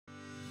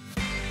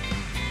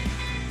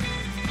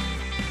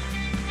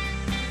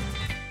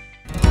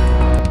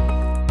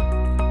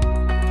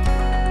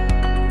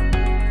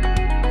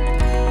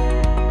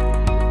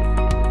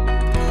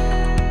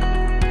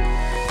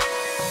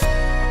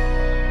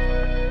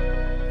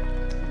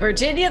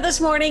Virginia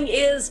This Morning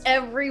is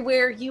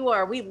everywhere you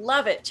are. We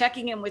love it.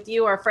 Checking in with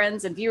you, our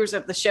friends and viewers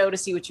of the show, to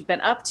see what you've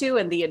been up to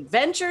and the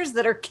adventures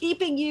that are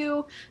keeping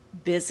you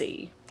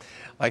busy.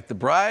 Like the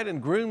bride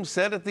and groom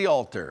said at the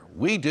altar,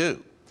 we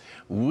do.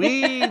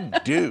 We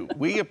do.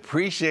 We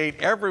appreciate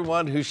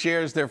everyone who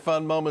shares their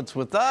fun moments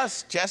with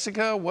us.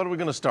 Jessica, what are we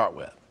going to start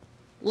with?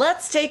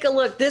 Let's take a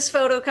look. This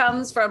photo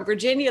comes from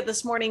Virginia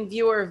This Morning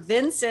viewer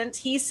Vincent.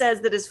 He says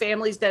that his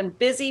family's been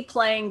busy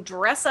playing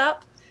dress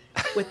up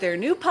with their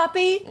new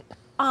puppy,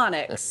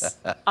 Onyx.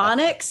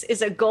 Onyx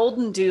is a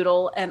golden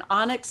doodle, and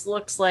Onyx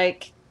looks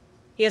like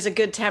he has a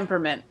good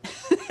temperament.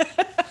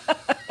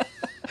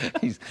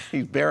 He's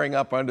bearing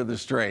up under the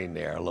strain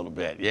there a little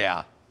bit.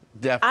 Yeah,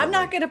 definitely. I'm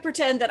not going to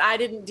pretend that I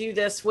didn't do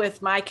this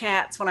with my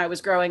cats when I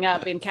was growing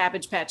up in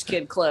Cabbage Patch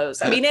Kid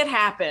clothes. I mean, it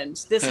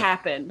happened. This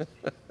happened.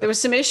 There was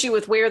some issue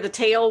with where the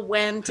tail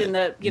went and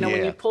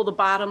when you pull the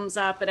bottoms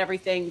up and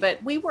everything,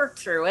 but we worked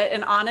through it,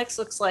 and Onyx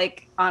looks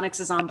like Onyx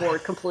is on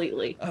board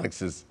completely.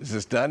 Onyx, is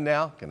this done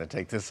now? Can I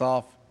take this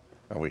off?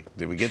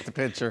 Did we get the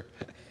picture?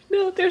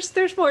 No,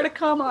 there's more to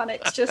come,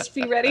 Onyx. Just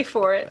be ready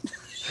for it.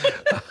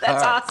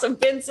 That's awesome,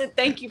 Vincent.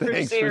 Thank you for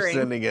sharing. Thanks for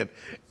sending it,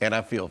 and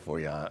I feel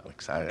for you,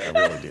 Alex. I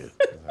really do.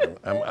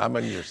 I'm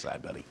on your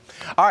side, buddy.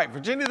 All right,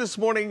 Virginia This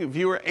Morning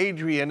viewer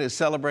Adrian is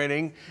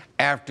celebrating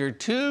after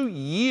 2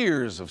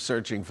 years of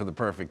searching for the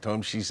perfect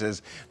home. She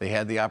says they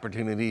had the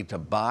opportunity to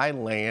buy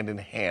land in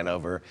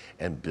Hanover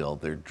and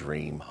build their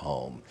dream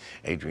home.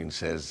 Adrian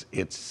says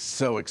it's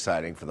so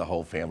exciting for the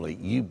whole family.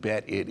 You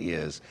bet it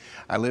is.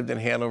 I lived in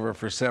Hanover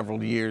for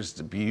several years. It's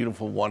a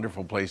beautiful,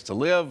 wonderful place to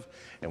live,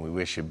 and we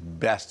wish you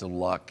best of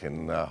luck,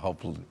 and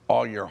hopefully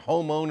all your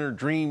homeowner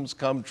dreams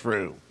come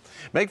true.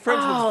 Make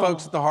friends with the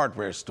folks at the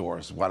hardware store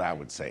is what I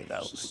would say,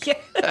 though.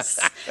 Yes,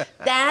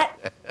 that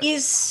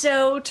is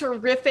so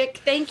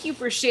terrific. Thank you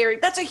for sharing.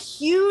 That's a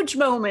huge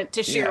moment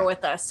to share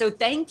with us. So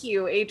thank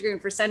you, Adrian,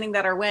 for sending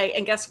that our way.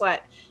 And guess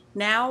what?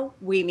 Now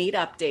we need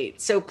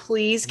updates. So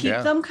please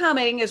keep them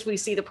coming as we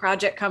see the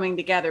project coming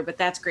together. But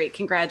that's great.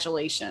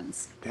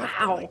 Congratulations.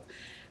 Definitely. Wow.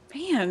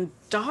 Man,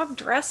 dog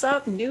dress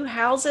up, new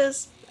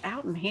houses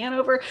out in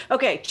Hanover.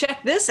 Okay,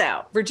 check this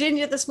out.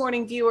 Virginia This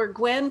Morning viewer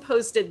Gwen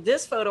posted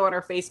this photo on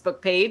our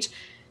Facebook page.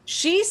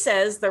 She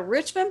says the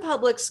Richmond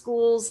Public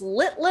Schools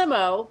Lit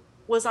Limo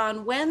was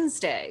on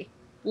Wednesday.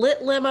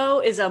 Lit Limo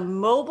is a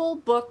mobile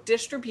book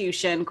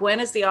distribution. Gwen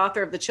is the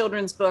author of the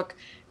children's book,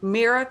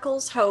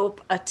 Miracles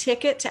Hope, A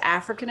Ticket to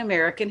African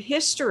American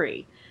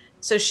History.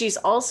 So she's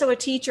also a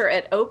teacher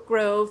at Oak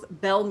Grove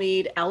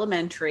Belmead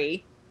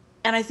Elementary.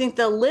 And I think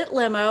the Lit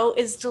Limo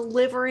is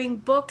delivering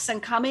books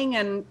and coming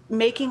and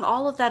making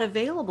all of that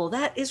available.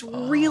 That is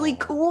really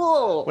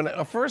cool. When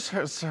I first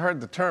heard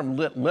the term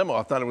Lit Limo,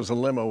 I thought it was a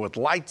limo with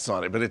lights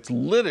on it, but it's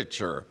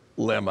literature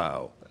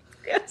limo.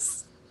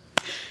 Yes.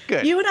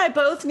 Good. You and I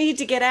both need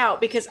to get out,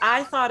 because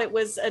I thought it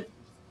was a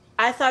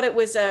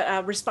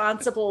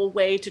responsible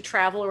way to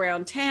travel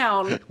around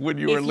town. When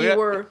you were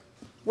lit?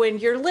 When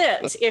you're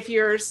lit, if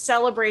you're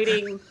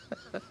celebrating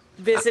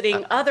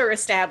visiting other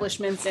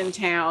establishments in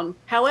town.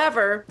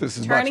 However,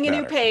 turning a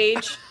new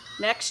page,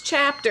 next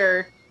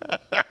chapter,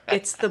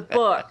 it's the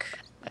book.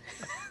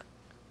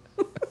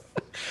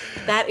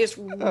 That is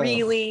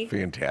really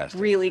fantastic.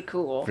 Really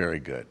cool. Very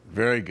good.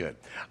 Very good.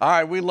 All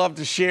right, we love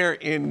to share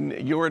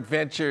in your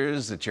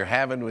adventures that you're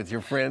having with your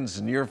friends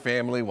and your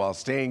family while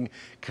staying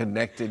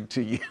connected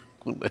to you.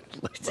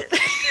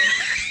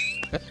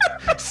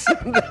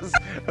 Send us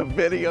a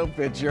video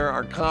picture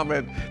or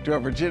comment to our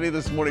Virginia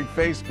This Morning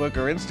Facebook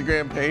or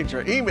Instagram page,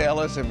 or email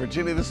us at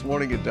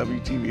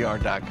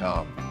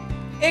virginiathismorning@wtbr.com.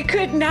 It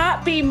could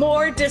not be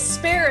more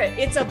disparate.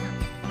 It's a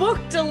book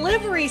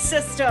delivery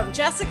system.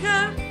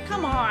 Jessica,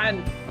 come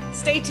on.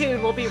 Stay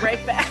tuned. We'll be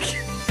right back.